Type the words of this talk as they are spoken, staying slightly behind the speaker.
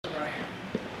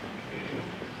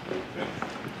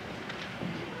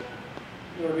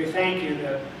Lord, we thank you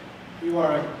that you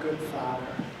are a good Father.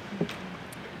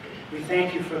 We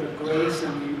thank you for the grace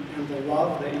and the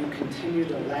love that you continue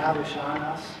to lavish on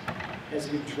us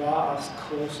as you draw us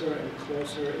closer and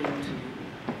closer into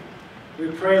you.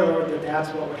 We pray, Lord, that that's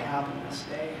what would happen this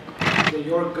day, that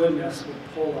your goodness would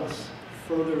pull us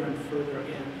further and further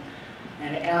in.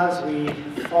 And as we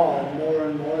fall more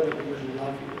and more, that we would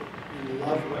love you and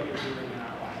love what you're doing in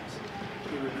our lives.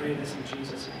 We would pray this in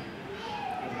Jesus' name.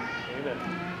 Amen.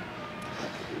 Amen.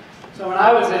 So when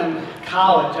I was in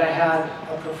college, I had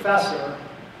a professor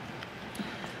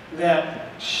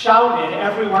that shouted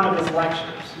every one of his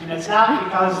lectures. And it's not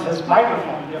because his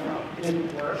microphone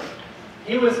didn't work.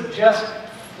 He was just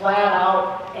flat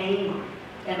out angry.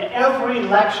 And every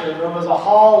lecture, there was a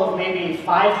hall of maybe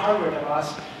 500 of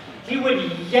us, he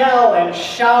would yell and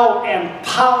shout and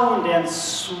pound and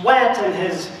sweat, and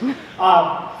his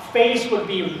face would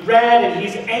be red, and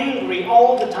he's angry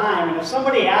all the time. And if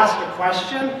somebody asked a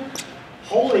question,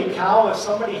 holy cow, if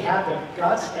somebody had the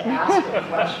guts to ask a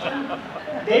question,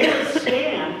 they would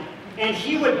stand and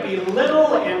he would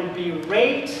belittle and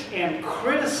berate and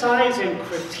criticize and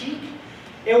critique.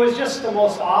 It was just the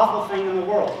most awful thing in the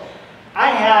world.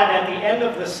 I had, at the end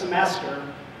of the semester,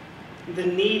 the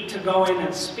need to go in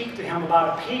and speak to him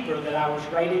about a paper that I was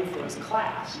writing for his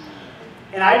class.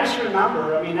 And I just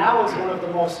remember, I mean, that was one of the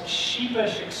most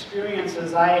sheepish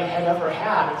experiences I had ever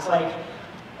had. It's like,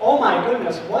 oh my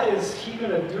goodness, what is he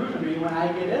going to do to me when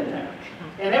I get in there?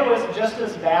 And it was just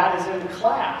as bad as in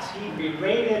class. He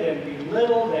berated and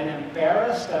belittled and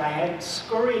embarrassed, and I had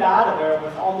scurried out of there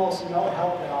with almost no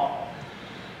help at all.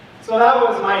 So that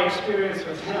was my experience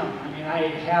with him. I mean, I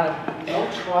had no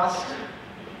trust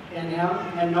in him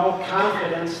and no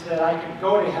confidence that I could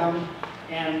go to him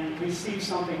and receive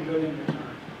something good in return.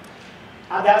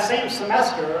 That same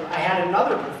semester, I had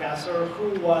another professor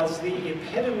who was the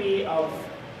epitome of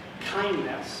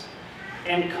kindness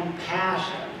and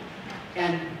compassion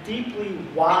and deeply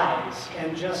wise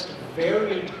and just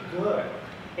very good.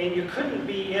 And you couldn't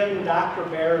be in Dr.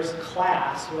 Bear's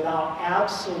class without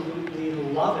absolutely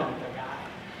loving the guy.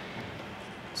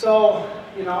 So,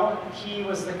 you know, he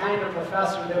was the kind of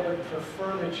professor that would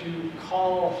prefer that you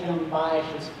call him by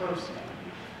his first name.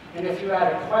 And if you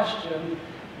had a question,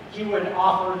 he would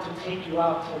offer to take you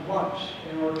out to lunch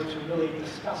in order to really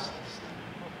discuss this.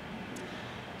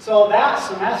 So that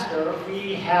semester,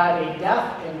 we had a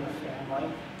death in the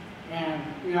family, and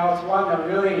you know, it's one that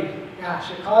really,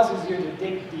 gosh, it causes you to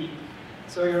dig deep.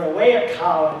 So you're away at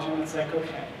college, and it's like,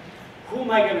 okay, who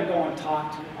am I going to go and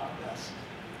talk to about this?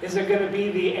 Is it going to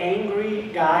be the angry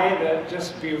guy that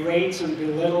just berates and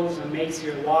belittles and makes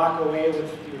you walk away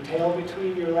with your tail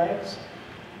between your legs?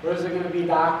 Or is it going to be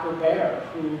Dr. Bear,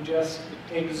 who just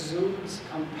exudes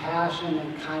compassion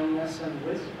and kindness and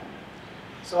wisdom?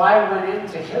 So I went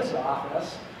into his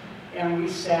office, and we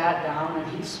sat down,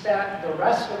 and he spent the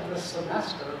rest of the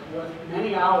semester with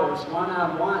many hours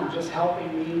one-on-one just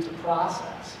helping me to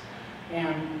process.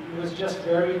 And he was just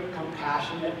very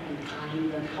compassionate and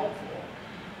kind and helpful.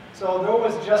 So there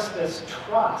was just this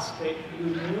trust that you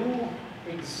knew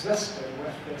existed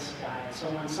with this guy. So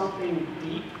when something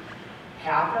deep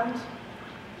happened,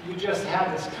 you just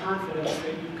had this confidence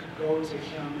that you could go to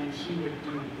him and he would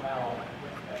do well with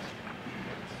it.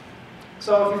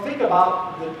 So if you think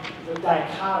about the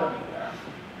dichotomy there,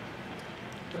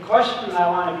 the question I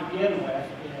want to begin with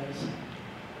is,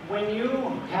 when you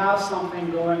have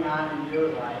something going on in your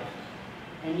life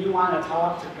and you want to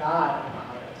talk to God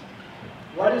about it,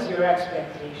 what is your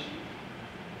expectation?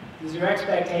 Is your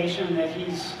expectation that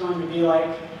he's going to be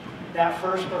like that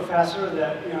first professor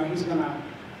that, you know, he's going to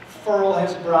furrow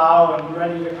his brow and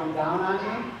ready to come down on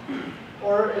you?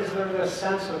 Or is there this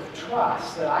sense of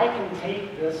trust that I can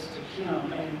take this to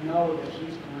him and know that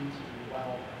he's going to do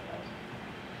well with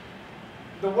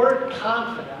it? The word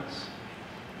confidence.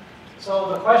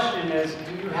 So the question is,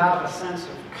 do you have a sense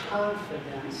of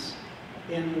confidence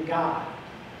in God?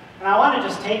 And I want to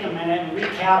just take a minute and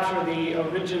recapture the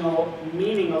original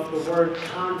meaning of the word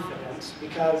confidence,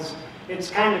 because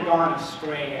it's kind of gone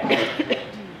astray after that.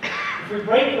 If we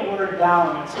break the word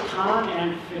down, it's con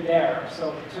and fider.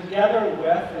 So together with,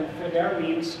 and fider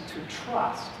means to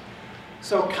trust.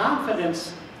 So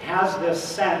confidence has this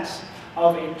sense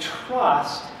of a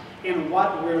trust in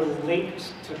what we're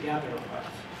linked together with.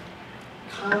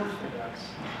 Confidence,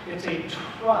 it's a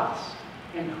trust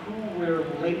in who we're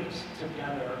linked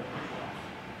together with.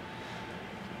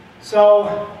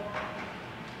 So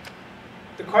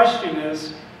the question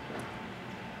is,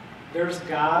 there's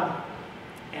God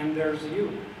and there's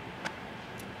you.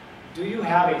 Do you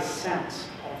have a sense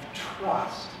of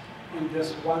trust in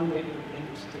this one that you're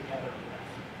linked together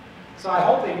with? So I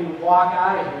hope that you walk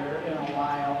out of here in a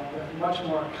while with much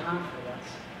more confidence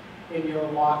in your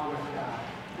walk with God.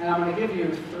 And I'm going to give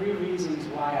you 3 reasons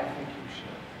why I think you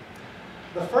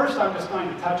should. The first I'm just going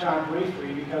to touch on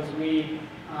briefly because we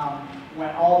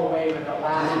went all the way to the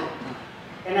last one.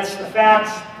 And it's the fact,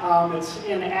 it's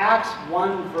in Acts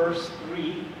 1 verse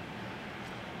 3.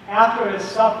 After his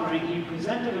suffering, he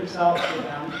presented himself to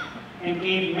them and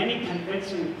gave many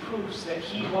convincing proofs that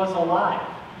he was alive.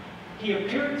 He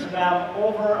appeared to them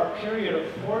over a period of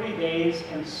 40 days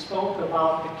and spoke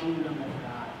about the kingdom of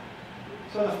God.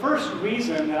 So the first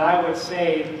reason that I would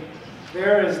say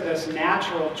there is this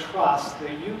natural trust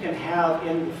that you can have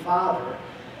in the Father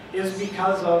is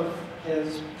because of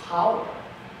his power.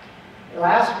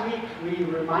 Last week we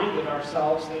reminded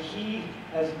ourselves that he,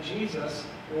 as Jesus,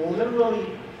 literally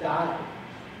died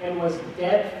and was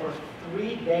dead for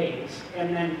 3 days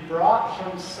and then brought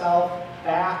himself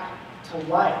back to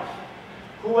life.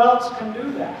 Who else can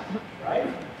do that, right?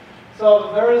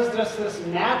 So there is just this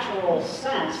natural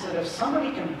sense that if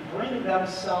somebody can bring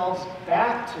themselves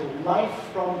back to life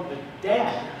from the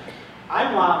dead,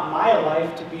 I want my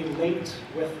life to be linked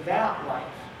with that life.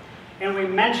 And we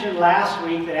mentioned last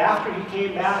week that after he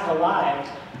came back alive,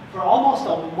 for almost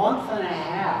a month and a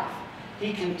half,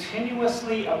 he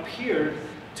continuously appeared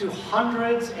to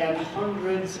hundreds and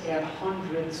hundreds and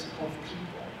hundreds of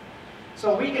people.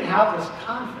 So we can have this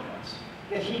confidence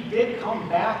that he did come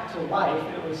back to life.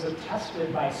 It was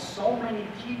attested by so many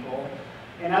people.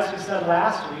 And as we said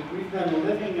last week, we've been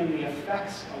living in the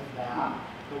effects of that,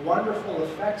 the wonderful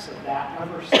effects of that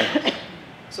ever since.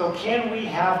 So can we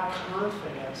have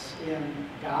confidence in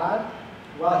God?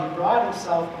 Well, he brought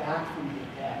himself back from the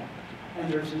dead, and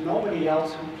there's nobody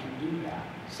else who can do that.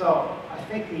 So I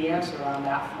think the answer on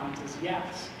that front is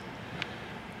yes.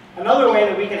 Another way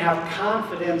that we can have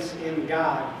confidence in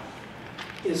God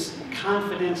is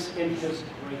confidence in his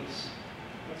grace.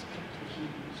 Let's get to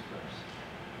Hebrews first.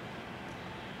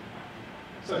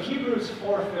 So Hebrews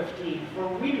 4:15, for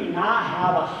we do not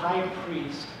have a high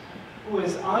priest who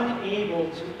is unable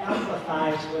to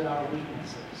empathize with our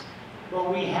weaknesses,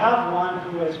 but we have one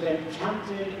who has been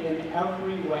tempted in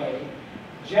every way,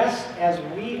 just as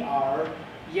we are,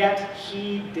 yet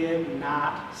he did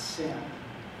not sin.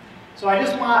 So I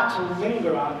just want to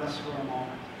linger on this for a moment.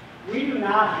 We do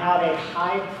not have a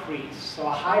high priest. So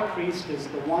a high priest is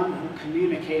the one who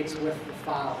communicates with the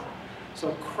Father.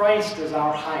 So Christ is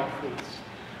our high priest.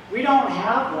 We don't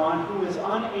have one who is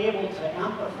unable to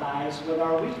empathize with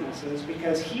our weaknesses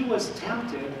because he was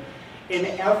tempted in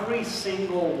every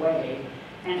single way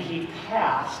and he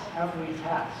passed every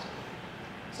test.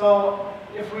 So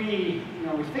if we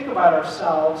think about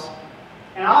ourselves,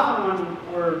 and often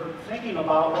when we're thinking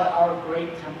about what our great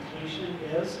temptation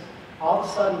is, all of a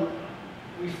sudden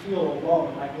we feel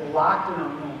alone, like we're locked in a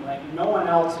room, like no one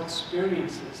else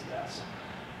experiences this.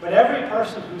 But every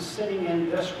person who's sitting in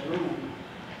this room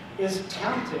is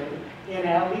tempted in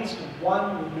at least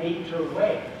one major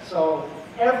way. So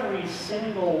every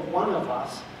single one of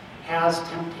us has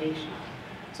temptation.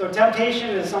 So temptation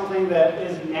is something that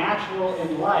is natural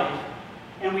in life,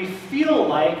 and we feel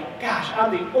like, gosh,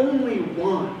 I'm the only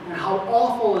one, and how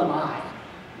awful am I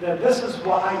that this is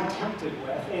what I'm tempted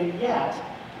with. And yet,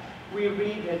 we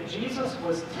read that Jesus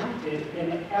was tempted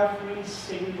in every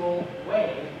single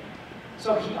way,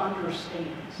 so he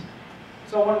understands.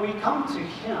 So when we come to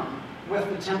him with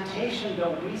the temptation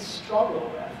that we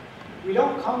struggle with, we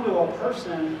don't come to a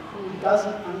person who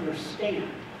doesn't understand.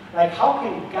 Like, how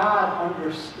can God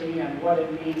understand what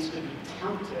it means to be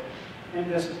tempted in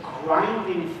this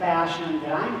grinding fashion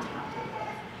that I'm tempted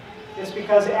with? It's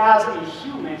because as a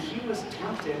human, he was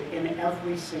tempted in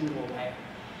every single way.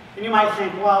 And you might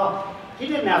think, well, he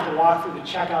didn't have to walk through the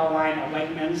checkout line at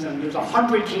Wegmans and there's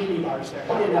 100 candy bars there.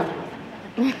 He didn't have to go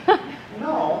through that.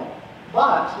 No,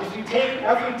 but if you take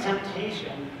every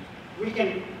temptation,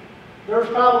 there's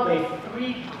probably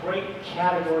 3 great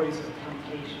categories of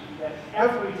temptation that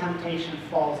every temptation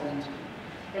falls into.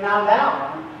 And on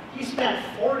that one, he spent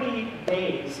 40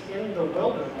 days in the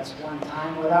wilderness one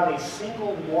time without a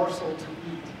single morsel to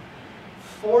eat.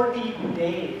 40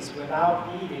 days without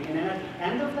eating. And at the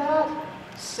end of that,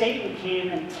 Satan came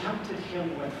and tempted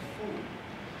him with food.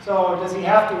 So does he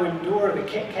have to endure the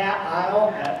Kit Kat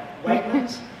aisle at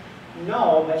Wegmans?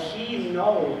 No, but he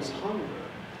knows hunger.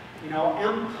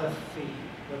 Empathy,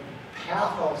 the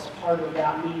pathos part of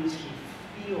that means he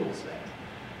feels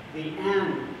it. The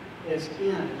end is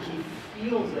in. He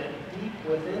feels it deep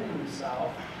within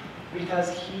himself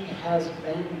because he has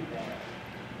been there.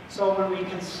 So when we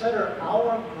consider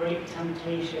our great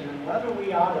temptation and whether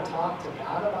we ought to talk to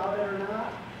God about it or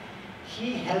not,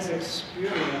 he has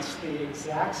experienced the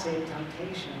exact same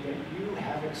temptation that you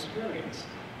have experienced.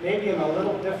 Maybe in a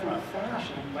little different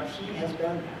fashion, but he has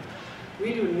been there.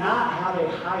 We do not have a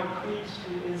high priest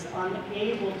who is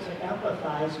unable to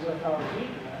empathize with our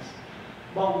weakness,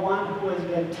 but one who has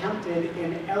been tempted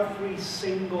in every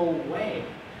single way.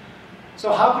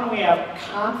 So how can we have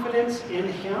confidence in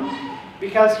him?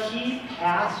 Because he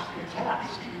passed the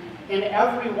test. In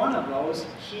every one of those,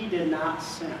 he did not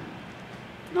sin.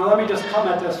 Now let me just come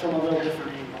at this from a little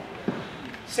different angle.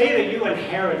 Say that you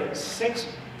inherited $6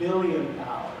 billion,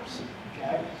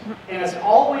 okay? And it's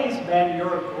always been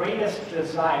your greatest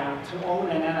desire to own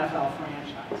an NFL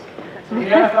franchise. So the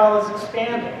NFL is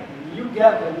expanding, and you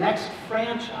get the next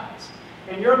franchise.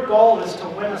 And your goal is to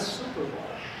win a Super Bowl.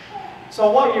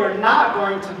 So what you're not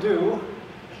going to do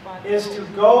is to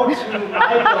go to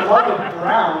my beloved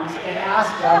Browns and ask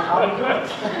them how to do it.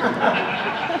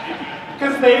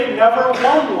 Because they've never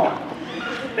won one.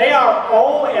 They are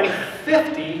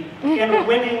 0-50 in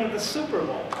winning the Super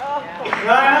Bowl.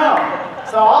 I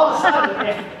know. So all of a sudden,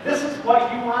 if this is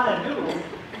what you want to do,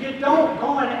 you don't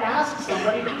go and ask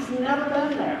somebody who's never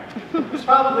been there. It's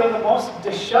probably the most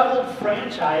disheveled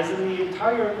franchise in the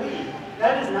entire league.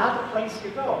 That is not the place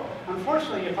you go.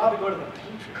 Unfortunately, you probably go to the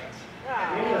Patriots.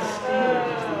 Maybe the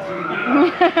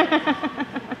Steelers.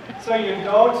 So you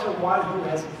go to one who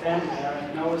has been there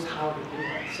and knows how to do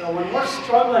it. So when we're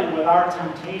struggling with our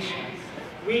temptation,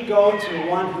 we go to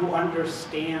one who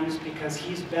understands because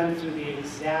he's been through the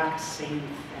exact same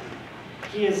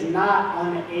thing. He is not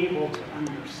unable to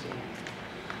understand.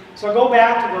 So go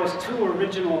back to those two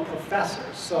original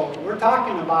professors. So we're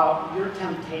talking about your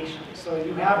temptation. So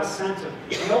you have a sense of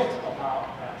guilt about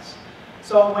this.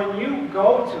 So when you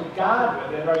go to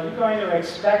God with it, are you going to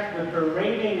expect the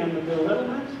berating and the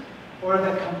belittlement, or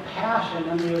the compassion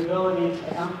and the ability to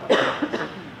empathize?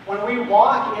 When we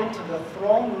walk into the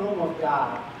throne room of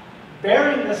God,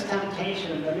 bearing this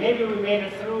temptation that maybe we made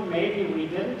it through, maybe we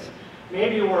didn't,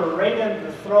 maybe we're right in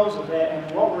the throes of it,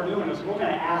 and what we're doing is we're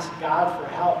going to ask God for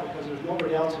help because there's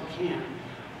nobody else who can.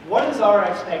 What is our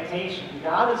expectation?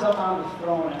 God is up on the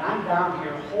throne, and I'm down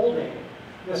here holding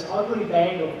this ugly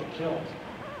bag of guilt.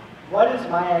 What is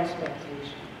my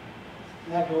expectation?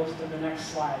 And that goes to the next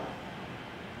slide.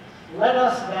 Let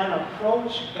us then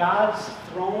approach God's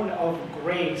throne of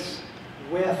grace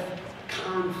with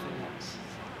confidence.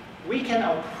 We can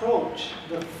approach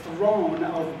the throne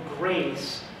of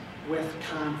grace with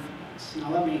confidence.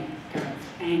 Now let me kind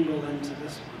of angle into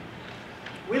this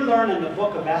one. We learn in the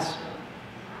book of Esther,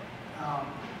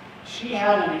 she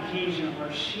had an occasion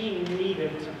where she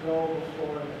needed to go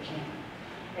before the king.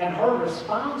 And her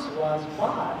response was,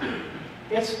 but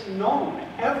it's known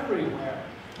everywhere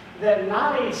that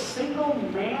not a single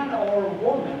man or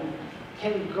woman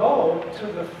can go to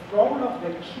the throne of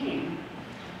the king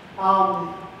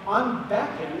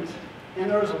unbeckoned, and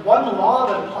there's one law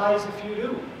that applies if you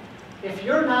do. If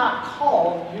you're not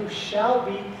called, you shall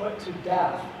be put to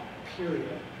death,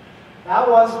 period. That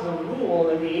was the rule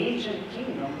in the ancient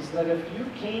kingdoms, that if you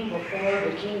came before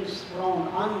the king's throne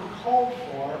uncalled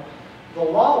for, the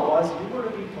law was you were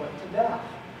to be put to death.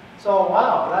 So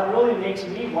wow, that really makes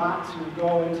me want to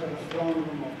go into the throne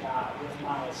room of God with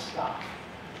my stuff.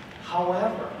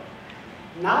 However,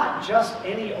 not just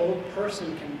any old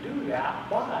person can do that,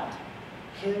 but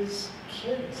his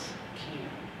kids can.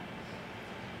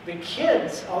 The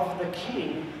kids of the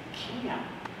king can.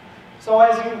 So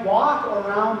as you walk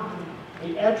around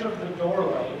the edge of the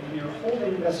doorway and you're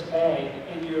holding this bag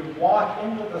and you walk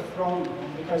into the throne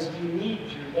room because you need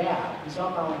your dad, who's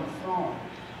up on the throne,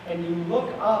 and you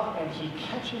look up and he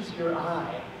catches your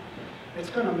eye, it's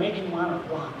going to make you want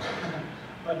to run,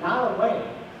 but not away.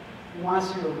 He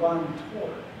wants you to run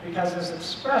toward, because his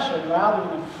expression, rather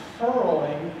than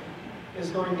furrowing,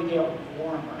 is going to get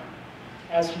warmer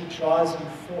as he draws you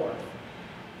forth.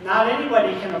 Not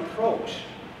anybody can approach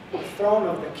the throne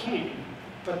of the king,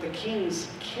 but the king's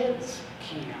kids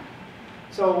can.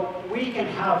 So we can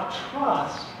have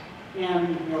trust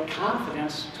and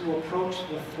confidence to approach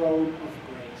the throne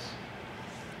of grace.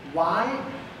 Why?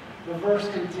 The verse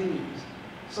continues.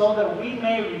 So that we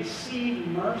may receive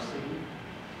mercy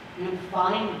and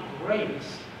find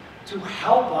grace to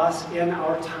help us in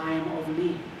our time of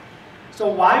need. So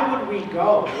why would we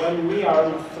go when we are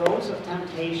in the throes of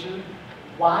temptation?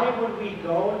 Why would we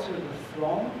go to the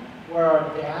throne where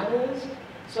our dad is?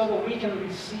 So that we can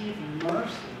receive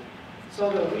mercy, so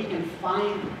that we can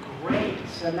find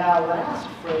grace. And that last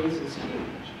phrase is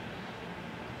huge.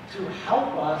 To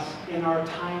help us in our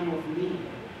time of need.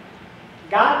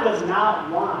 God does not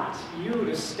want you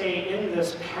to stay in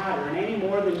this pattern any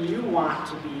more than you want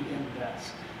to be in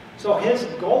this. So his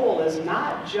goal is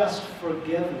not just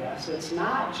forgiveness. It's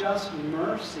not just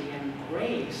mercy and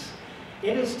grace.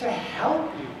 It is to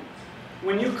help you.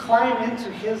 When you climb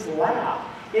into his lap,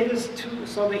 it is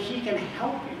so that he can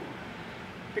help you.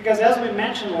 Because as we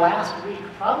mentioned last week,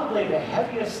 probably the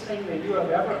heaviest thing that you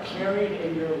have ever carried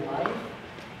in your life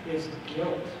is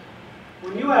guilt.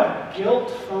 When you have guilt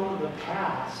from the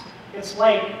past, it's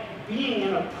like being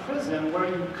in a prison where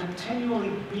you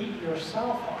continually beat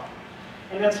yourself up.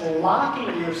 And it's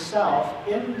locking yourself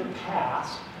in the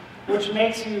past, which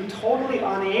makes you totally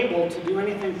unable to do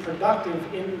anything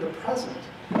productive in the present.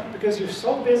 Because you're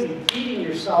so busy beating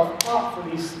yourself up for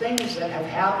these things that have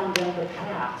happened in the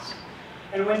past.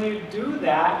 And when you do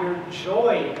that, your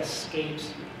joy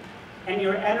escapes you. And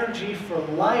your energy for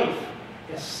life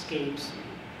escapes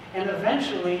you. And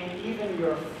eventually, even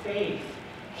your faith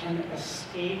can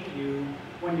escape you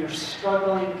when you're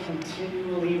struggling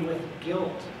continually with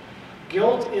guilt.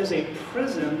 Guilt is a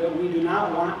prison that we do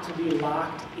not want to be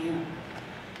locked in.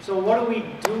 So what do we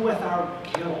do with our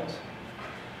guilt?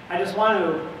 I just want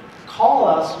to call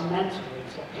us mentally,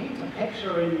 so paint a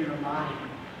picture in your mind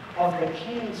of the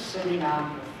king sitting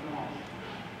on the throne.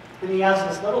 And he has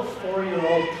this little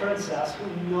 4-year-old princess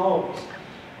who knows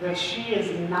that she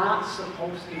is not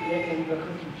supposed to get in the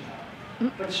cookie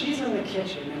jar. But she's in the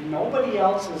kitchen and nobody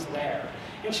else is there.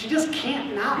 And she just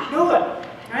can't not do it.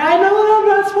 And I know that I'm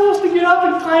not supposed to get up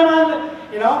and climb on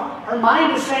the, her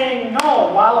mind is saying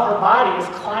no while her body is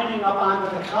climbing up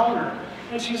onto the counter.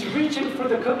 And she's reaching for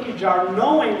the cookie jar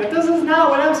knowing that this is not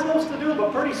what I'm supposed to do,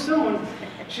 but pretty soon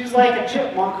she's like a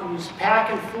chipmunk who's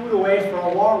packing food away for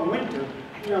a long winter.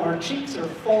 Her cheeks are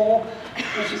full,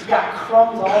 and she's got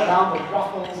crumbs all down the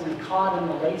ruffles and caught in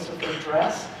the lace of her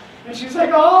dress. And she's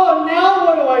like, oh, now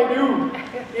what do I do?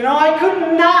 I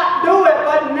could not do it,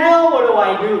 but now what do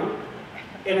I do?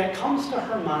 And it comes to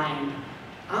her mind,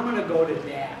 I'm going to go to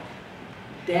Dad.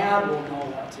 Dad will know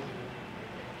what to do.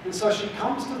 And so she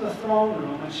comes to the throne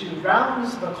room, and she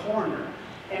rounds the corner.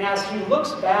 And as he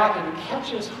looks back and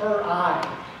catches her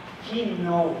eye, he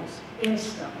knows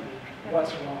instantly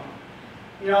what's wrong.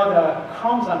 The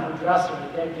crumbs on her dress are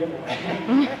a dead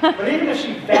giveaway. But even if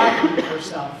she vacuumed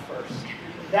herself first,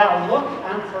 that look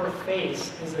on her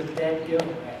face is a dead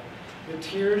giveaway. The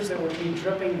tears that would be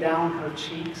dripping down her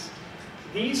cheeks,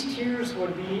 these tears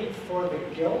would be for the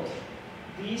guilt.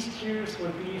 These tears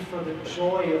would be for the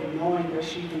joy of knowing that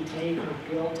she can take her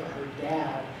guilt to her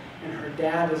dad, and her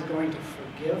dad is going to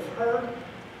forgive her,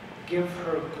 give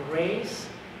her grace,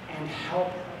 and help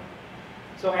her.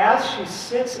 So as she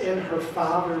sits in her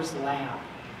father's lap,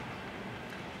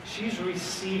 she's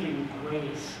receiving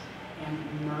grace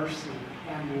and mercy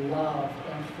and love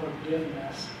and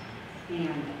forgiveness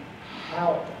and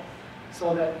help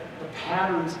so that the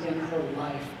patterns in her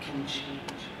life can change.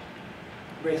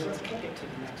 Grace, let's kick it to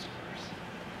the next verse.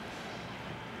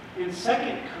 In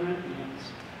 2 Corinthians,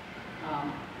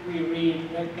 we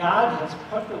read that God has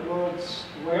put the world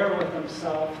square with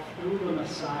himself through the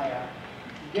Messiah,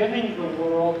 giving the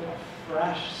world a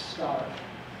fresh start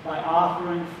by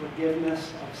offering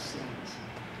forgiveness of sins.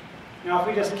 Now, if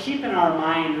we just keep in our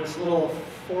mind this little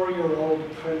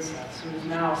 4-year-old princess who's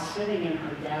now sitting in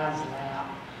her dad's lap,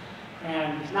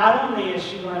 and not only is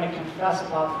she going to confess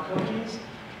about the cookies,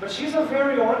 but she's a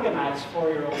very organized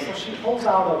 4-year-old, so she pulls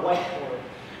out a whiteboard.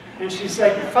 And she's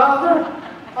like, Father,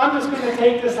 I'm just going to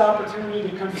take this opportunity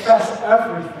to confess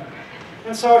everything.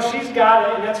 And so she's got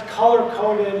it, and it's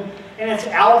color-coded, and it's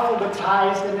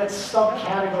alphabetized, and it's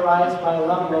subcategorized by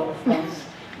level of offense.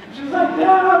 She's like,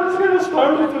 Dad, I'm just going to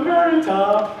start at the very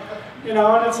top.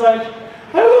 And it's like,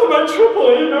 I love my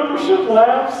AAA membership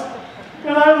laps.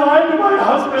 And I lied to my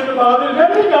husband about it,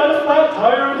 and he got a flat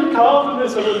tire, and he called, and they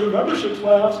said, well, your membership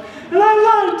lapse. And I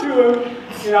lied to him.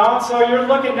 So you're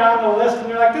looking down the list, and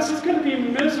you're like, this is going to be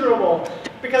miserable,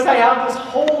 because I have this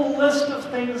whole list of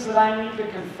things that I need to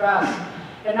confess.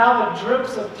 And now the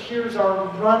drips of tears are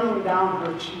running down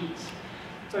her cheeks.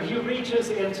 So he reaches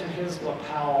into his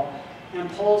lapel and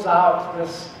pulls out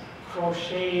this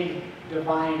crocheted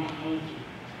divine hanky.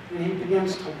 And he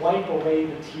begins to wipe away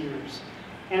the tears.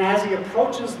 And as he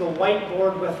approaches the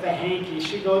whiteboard with the hanky,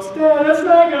 she goes, Dad, that's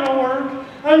not going to work.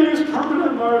 I use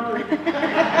permanent marker.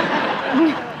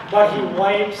 But he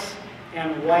wipes,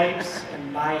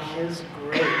 and by his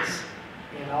grace,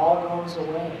 it all goes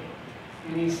away.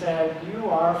 And he said, you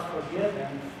are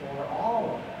forgiven for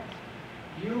all of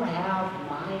it. You have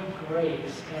my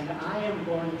grace, and I am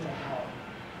going to help.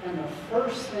 And the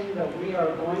first thing that we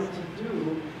are going to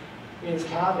do is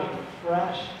have a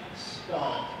fresh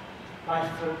start by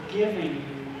forgiving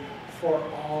you for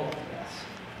all of this.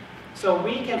 So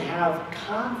we can have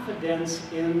confidence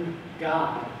in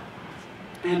God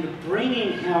and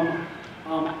bringing him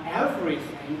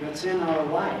everything that's in our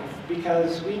life,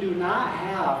 because we do not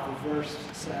have, the verse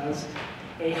says,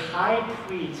 a high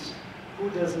priest who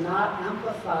does not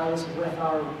empathize with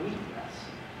our weakness,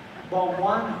 but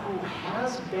one who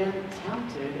has been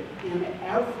tempted in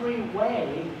every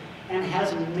way and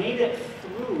has made it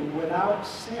through without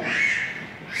sin.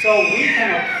 So we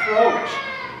can approach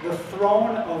the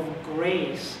throne of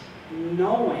grace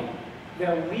knowing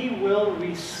that we will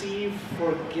receive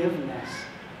forgiveness,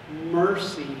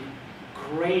 mercy,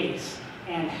 grace,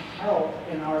 and help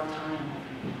in our time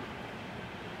of need.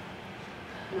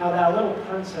 Now that little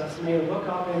princess may look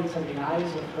up into the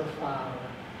eyes of her father,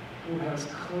 who has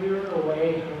cleared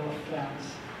away her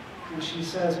offense, and she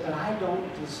says, but I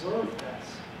don't deserve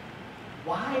this.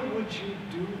 Why would you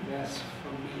do this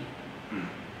for me?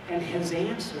 And his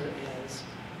answer is,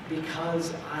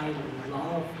 because I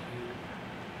love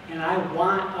you, and I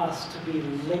want us to be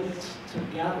linked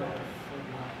together for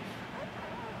life.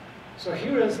 So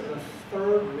here is the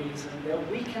third reason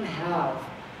that we can have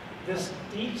this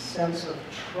deep sense of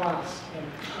trust and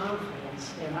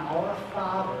confidence in our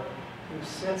Father who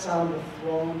sits on the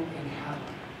throne in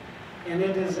heaven. And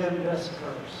it is in this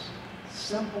verse,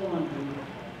 simple and beautiful.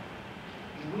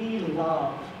 We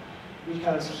love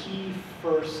because he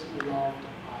first loved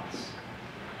us.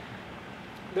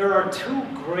 There are two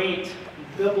great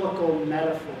biblical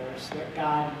metaphors that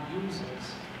God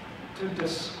uses to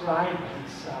describe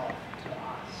himself to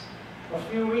us. A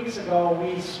few weeks ago,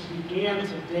 we began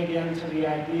to dig into the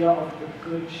idea of the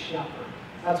Good Shepherd.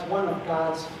 That's one of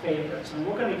God's favorites, and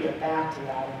we're going to get back to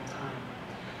that in time.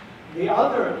 The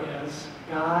other is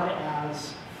God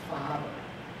as Father.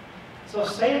 So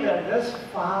say that this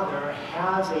father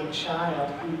has a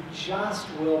child who just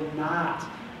will not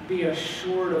be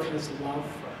assured of his love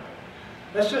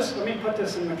for her. Let me put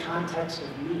this in the context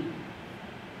of me.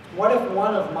 What if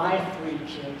one of my 3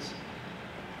 kids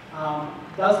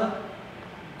doesn't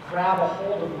grab a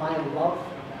hold of my love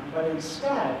for them, but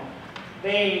instead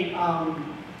they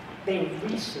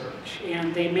research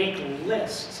and they make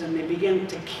lists and they begin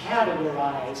to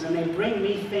categorize and they bring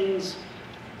me things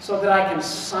so that I can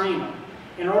sign them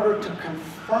in order to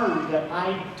confirm that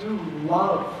I do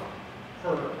love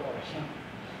her or him.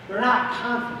 They're not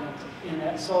confident in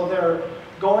it, so they're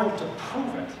going to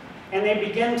prove it. And they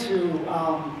begin to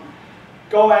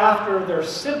go after their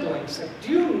siblings. Like,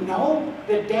 do you know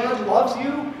that Dad loves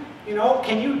you? You know,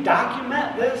 can you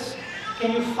document this?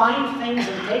 Can you find things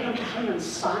and take them to him and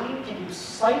sign? Can you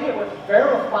cite it with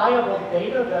verifiable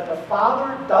data that the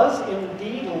father does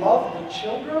indeed love the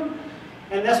children?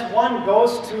 And this one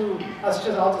goes to,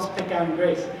 I'll just pick on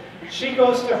Grace. She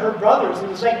goes to her brothers and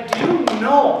is like, do you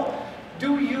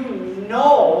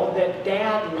know that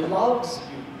Dad loves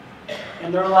you?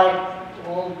 And they're like,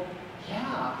 well,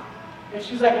 yeah. And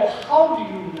she's like, well, how do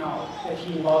you know that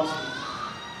he loves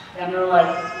you? And they're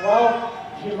like, well,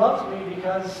 he loves me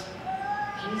because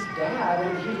he's Dad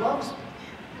and he loves me.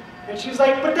 And she's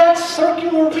like, but that's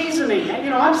circular reasoning.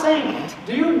 And, I'm saying,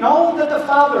 do you know that the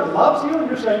Father loves you? And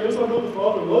you're saying, yes, I know the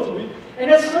Father loves me.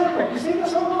 And it's circular. You see this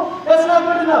circle? That's not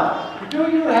good enough. Do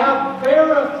you have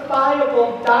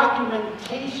verifiable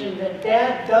documentation that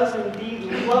Dad does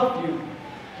indeed love you?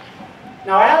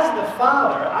 Now, as the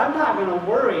father, I'm not going to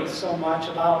worry so much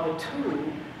about the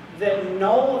two that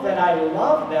know that I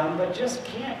love them, but just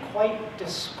can't quite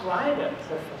describe it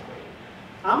perfectly.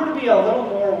 I'm going to be a little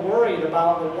more worried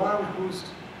about the one who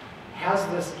has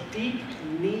this deep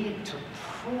need to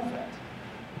prove it.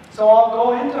 So I'll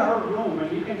go into her room,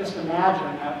 and you can just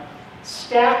imagine that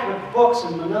stacked with books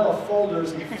and manila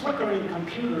folders and flickering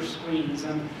computer screens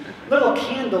and little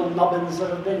candle nubbins that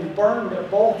have been burned at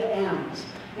both ends,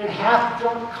 and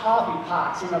half-drunk coffee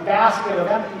pots and a basket of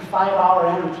empty 5-hour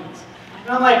energies. And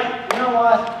I'm like, you know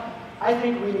what? I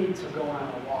think we need to go on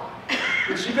a walk.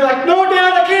 And she'd be like, no,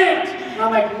 Dad, I can't. And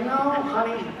I'm like, no,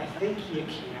 honey, I think you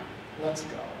can. Let's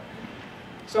go.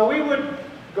 So we would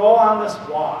go on this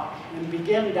walk and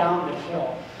begin down the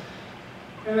hill.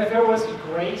 And if there was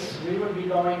Grace, we would be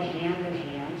going hand in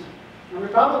hand. And we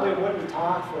probably wouldn't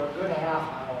talk for a good half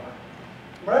hour.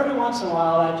 But every once in a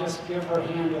while, I'd just give her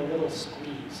hand a little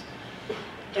squeeze.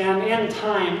 And in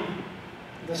time,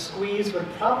 the squeeze would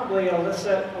probably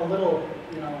elicit a little,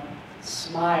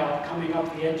 smile coming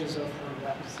up the edges of her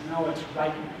lips. It's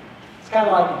ripening. It's kind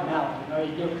of like a melon,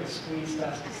 you give it a squeeze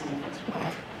test to see if it's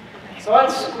right. So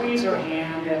I'd squeeze her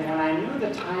hand, and when I knew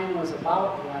the time was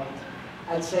about right,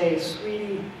 I'd say,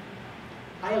 sweetie,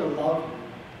 I love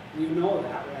you. You know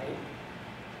that, right?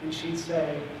 And she'd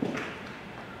say,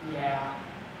 yeah.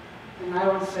 And I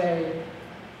would say,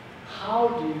 how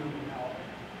do you know?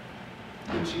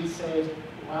 And she'd say,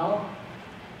 well,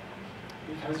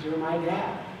 because you're my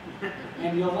dad,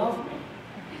 and you love me,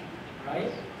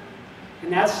 right?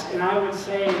 And I would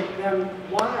say, then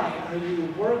why are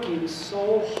you working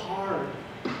so hard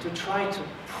to try to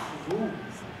prove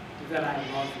that I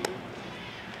love you?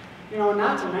 You know,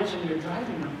 not to mention you're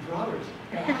driving your brother's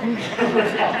back.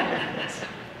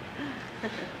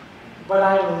 But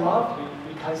I love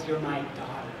you because you're my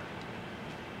daughter.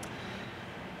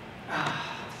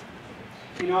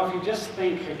 You know, if you just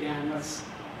think again, let's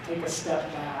take a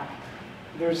step back.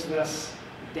 There's this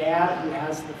dad who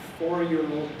has the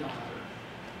 4-year-old daughter.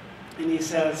 And he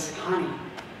says, honey,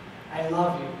 I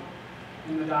love you.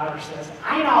 And the daughter says,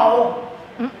 I know.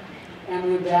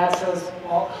 And the dad says,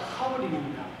 well, how do you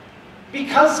know?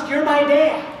 Because you're my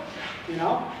dad, you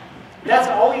know? That's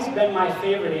always been my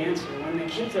favorite answer. When the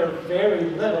kids are very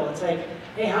little, it's like,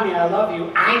 hey, honey, I love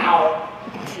you. I know.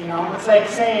 You know, it's like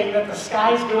saying that the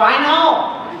sky's blue. I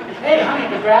know. Hey, honey,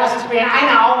 the grass is green. I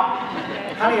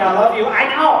know. Honey, I love you. I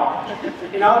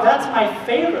know. You know, that's my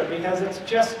favorite because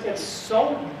it's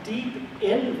so deep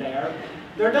in there.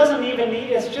 There doesn't even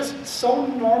need, it's just so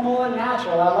normal and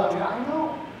natural. I love you. I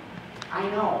know. I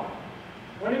know.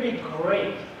 Wouldn't it be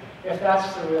great if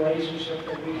that's the relationship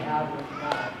that we have with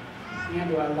God?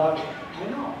 Andrew, I love you. I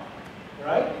know,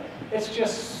 right? It's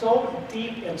just so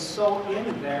deep and so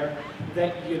in there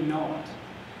that you know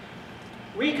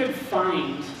it. We could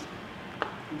find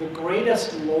the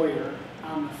greatest lawyer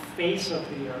on the face of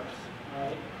the earth,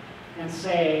 right? And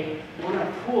say, we're going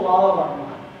to pool all of our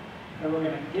money, and we're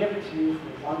going to give it to you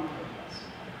for one purpose.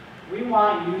 We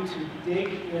want you to dig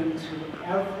into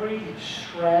every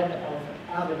shred of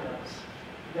evidence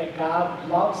that God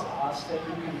loves us that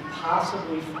you can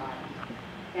possibly find,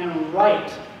 and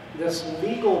write this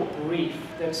legal brief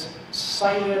that's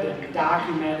cited and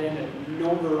documented and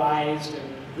notarized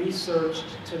and researched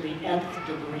to the nth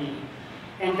degree.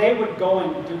 And they would go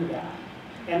and do that.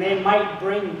 And they might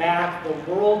bring back the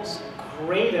world's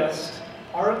greatest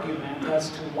argument as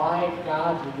to why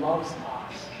God loves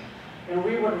us. And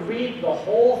we would read the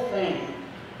whole thing,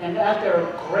 and at their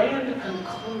grand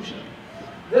conclusion,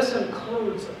 this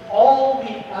includes all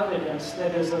the evidence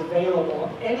that is available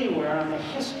anywhere in the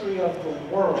history of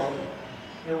the world,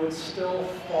 it would still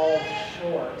fall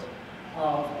short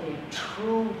of a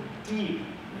true deep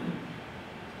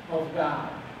of God.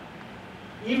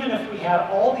 Even if we had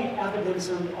all the evidence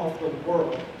of the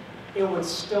world, it would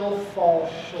still fall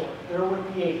short. There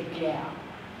would be a gap.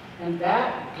 And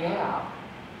that gap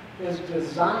is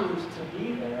designed to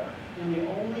be there, and the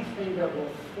only thing that will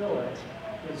fill it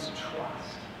is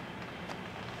trust.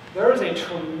 There is a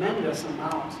tremendous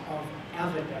amount of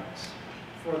evidence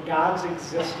for God's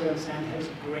existence and His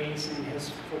grace and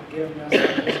His forgiveness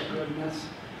and His goodness,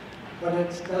 but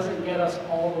it doesn't get us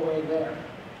all the way there.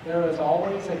 There is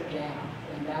always a gap,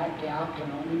 and that gap can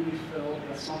only be filled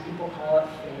with, some people call it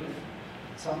faith,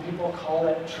 some people call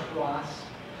it trust,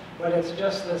 but it's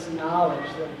just this knowledge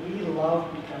that we love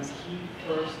because He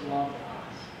first loved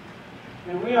us.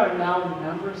 And we are now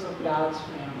members of God's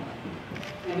family.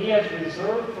 And He has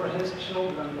reserved for His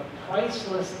children the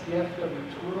priceless gift of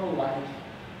eternal life,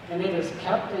 and it is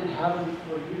kept in heaven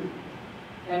for you.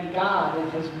 And God,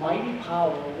 in His mighty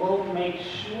power, will make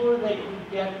sure that you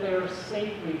get there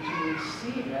safely to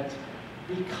receive it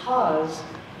because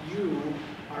you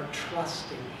are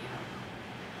trusting Him.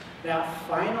 That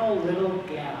final little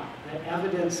gap that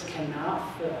evidence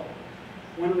cannot fill,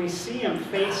 when we see Him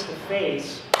face to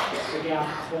face, the gap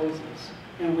closes,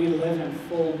 and we live in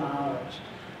full knowledge.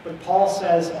 But Paul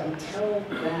says, until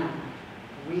then,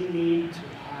 we need to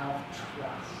have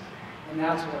trust. And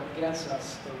that's what gets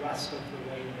us the rest of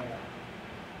the way there.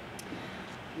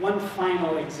 One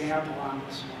final example on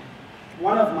this one.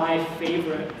 One of my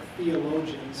favorite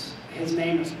theologians, his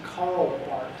name is Karl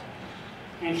Barth.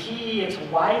 And it's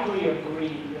widely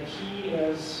agreed that he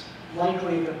is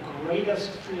likely the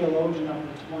greatest theologian of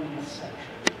the 20th century.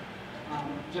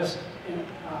 Just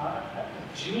a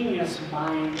genius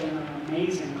mind and an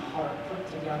amazing heart put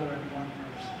together in one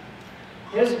person.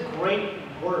 His great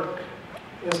work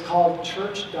is called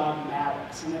Church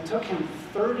Dogmatics, and it took him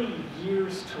 30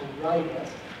 years to write it,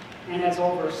 and it's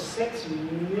over 6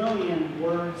 million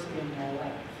words in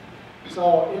length.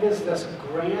 So it is this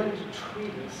grand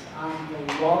treatise on the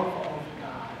love of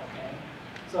God, okay?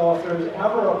 So if there's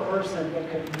ever a person that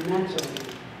could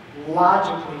mentally,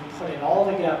 logically put it all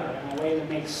together in a way that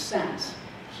makes sense,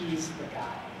 he's the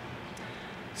guy.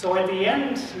 So at the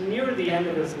end, near the end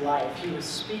of his life, he was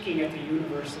speaking at the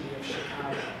University of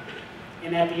Chicago.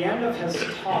 And at the end of his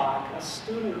talk, a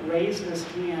student raised his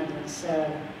hand and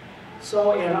said,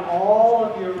 so in all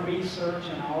of your research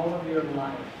and all of your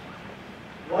life,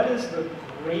 what is the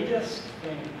greatest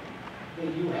thing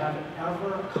that you have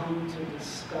ever come to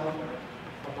discover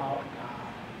about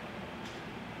God.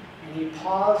 And he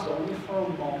paused only for a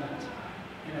moment,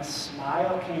 and a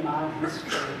smile came on his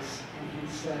face, and he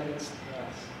said, it's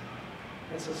this.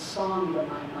 It's a song that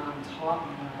my mom taught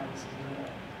me when I was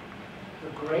little.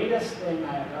 The greatest thing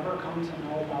I have ever come to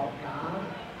know about God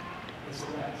is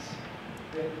this,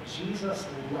 that Jesus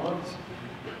loves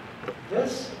me.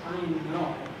 This I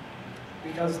know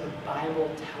because the Bible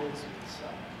tells me so.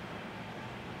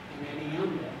 And then he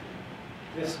ended.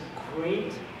 This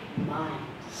great mind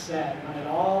said, when it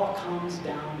all comes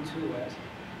down to it,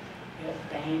 it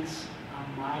banks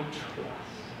on my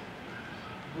trust.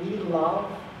 We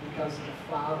love because the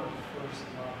Father first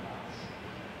loved us.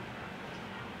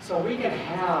 So we can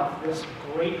have this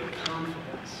great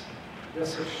confidence,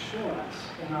 this assurance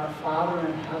in our Father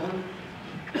in heaven.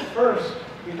 First,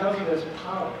 because of his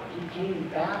power. He came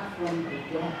back from the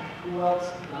dead. Who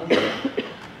else does it?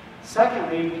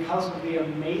 Secondly, because of the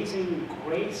amazing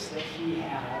grace that he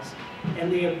has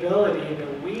and the ability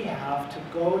that we have to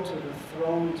go to the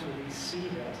throne to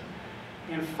receive it.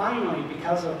 And finally,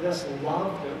 because of this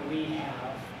love that we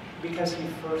have, because he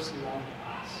first loved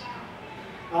us.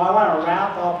 Now I want to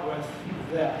wrap up with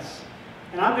this.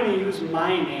 And I'm going to use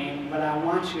my name, but I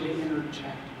want you to interject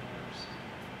yours.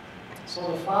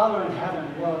 So the Father in heaven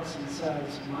looks and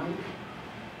says, Mike,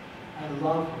 I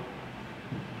love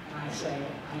you. And I say,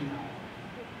 I know.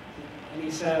 And he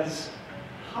says,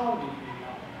 how do you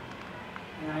know?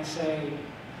 And I say,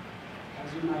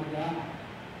 because you're my dad,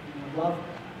 and you love me.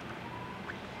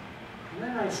 And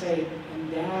then I say,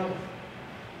 and Dad,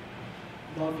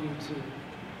 love you too.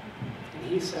 And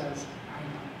he says, I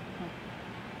know.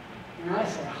 And I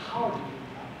say, how do you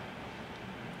know?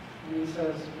 And he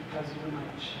says, because you're my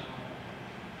child,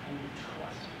 and you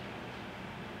trust me.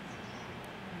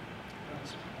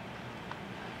 Let's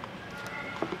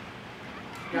pray.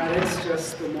 God, it's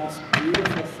just the most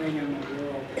beautiful thing in the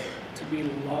world to be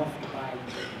loved by you.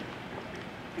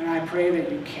 And I pray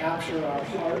that you capture our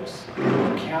hearts, you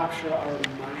capture our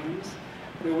minds,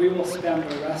 that we will spend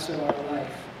the rest of our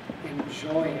life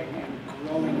enjoying and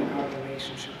growing in our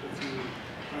relationship with you,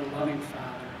 our loving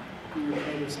Father. We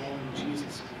pray this all in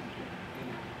Jesus'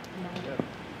 name. Amen.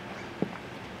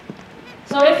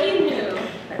 So if you knew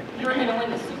you were going to win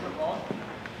the Super Bowl,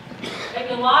 that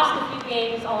you lost a few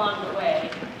games along the way,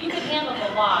 you could handle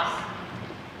the loss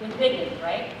with dignity,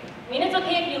 right? I mean, it's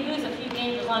okay if you lose a few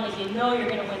games as long as you know you're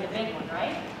going to win the big one,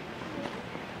 right?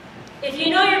 If you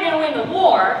know you're going to win the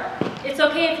war, it's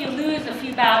okay if you lose a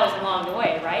few battles along the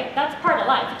way, right? That's part of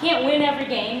life. You can't win every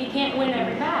game. You can't win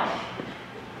every battle.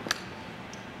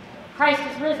 Christ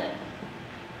is risen.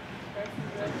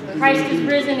 Christ is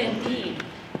risen indeed.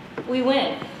 We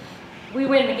win. We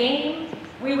win the game.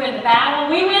 We win the battle.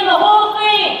 We win the whole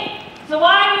thing. So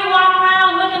why do we walk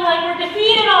around looking like we're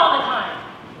defeated all the time?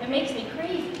 It makes me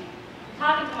crazy.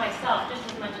 I'm talking to myself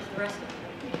just as much as the rest of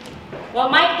you.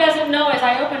 What Mike doesn't know is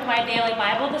I opened my daily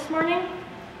Bible this morning.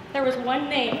 There was one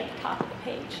name at the top of the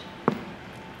page.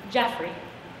 Jeffrey.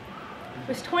 It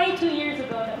was 22 years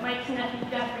ago that Mike's nephew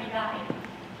Jeffrey died.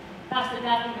 That's the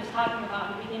death he was talking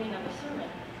about in the beginning of the sermon.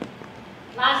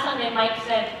 Last Sunday, Mike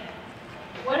said,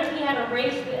 what if he had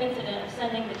erased the incident of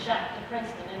sending the check to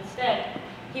Princeton? Instead,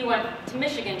 he went to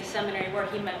Michigan to seminary where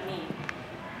he met me.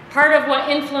 Part of what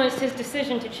influenced his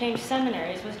decision to change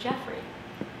seminaries was Jeffrey.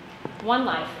 One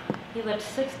life. He lived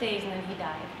 6 days and then he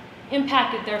died.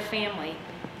 Impacted their family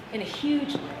in a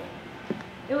huge way.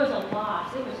 It was a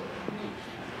loss. It was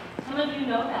grief. Some of you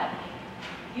know that.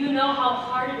 You know how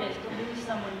hard it is to lose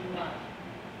someone you love.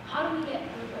 How do we get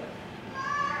through it?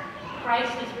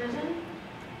 Christ is risen?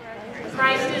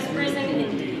 Christ is risen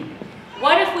indeed.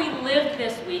 What if we lived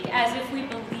this week as if we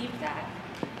believed that?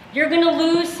 You're going to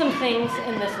lose some things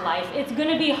in this life. It's going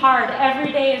to be hard.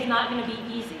 Every day is not going to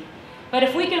be easy. But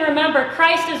if we can remember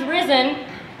Christ is risen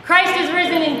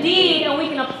indeed, and we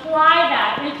can apply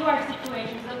that into our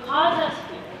situations that cause us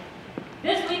fear.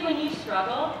 This week when you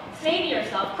struggle, say to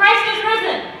yourself, Christ is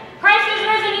risen. Christ is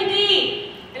risen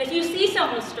indeed. And if you see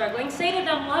someone struggling, say to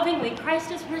them lovingly,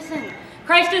 Christ is risen.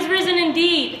 Christ is risen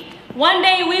indeed. One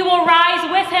day we will rise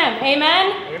with him.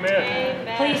 Amen? Amen.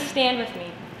 Amen. Please stand with me.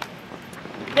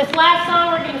 This last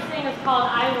song we're going to sing is called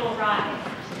I Will Rise.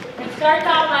 It starts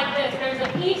out like this. There's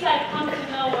a peace I've come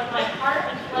to know when my heart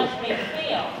and flesh may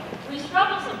fail. We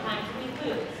struggle sometimes, we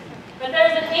lose. But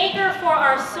there's an anchor for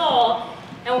our soul,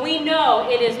 and we know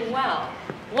it is well.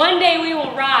 One day we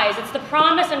will rise. It's the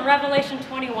promise in Revelation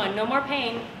 21. No more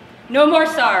pain, no more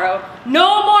sorrow,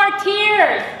 no more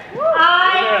tears.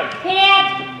 I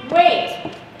can't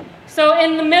wait. So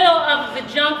in the middle of the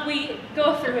junk we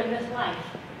go through in this life,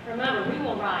 Remember, we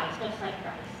will rise just like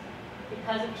Christ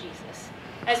because of Jesus.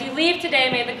 As you leave today,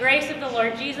 may the grace of the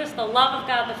Lord Jesus, the love of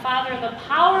God the Father, and the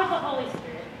power of the Holy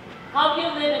Spirit help you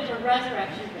live into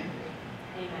resurrection victory.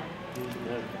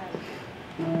 Amen.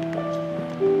 Amen.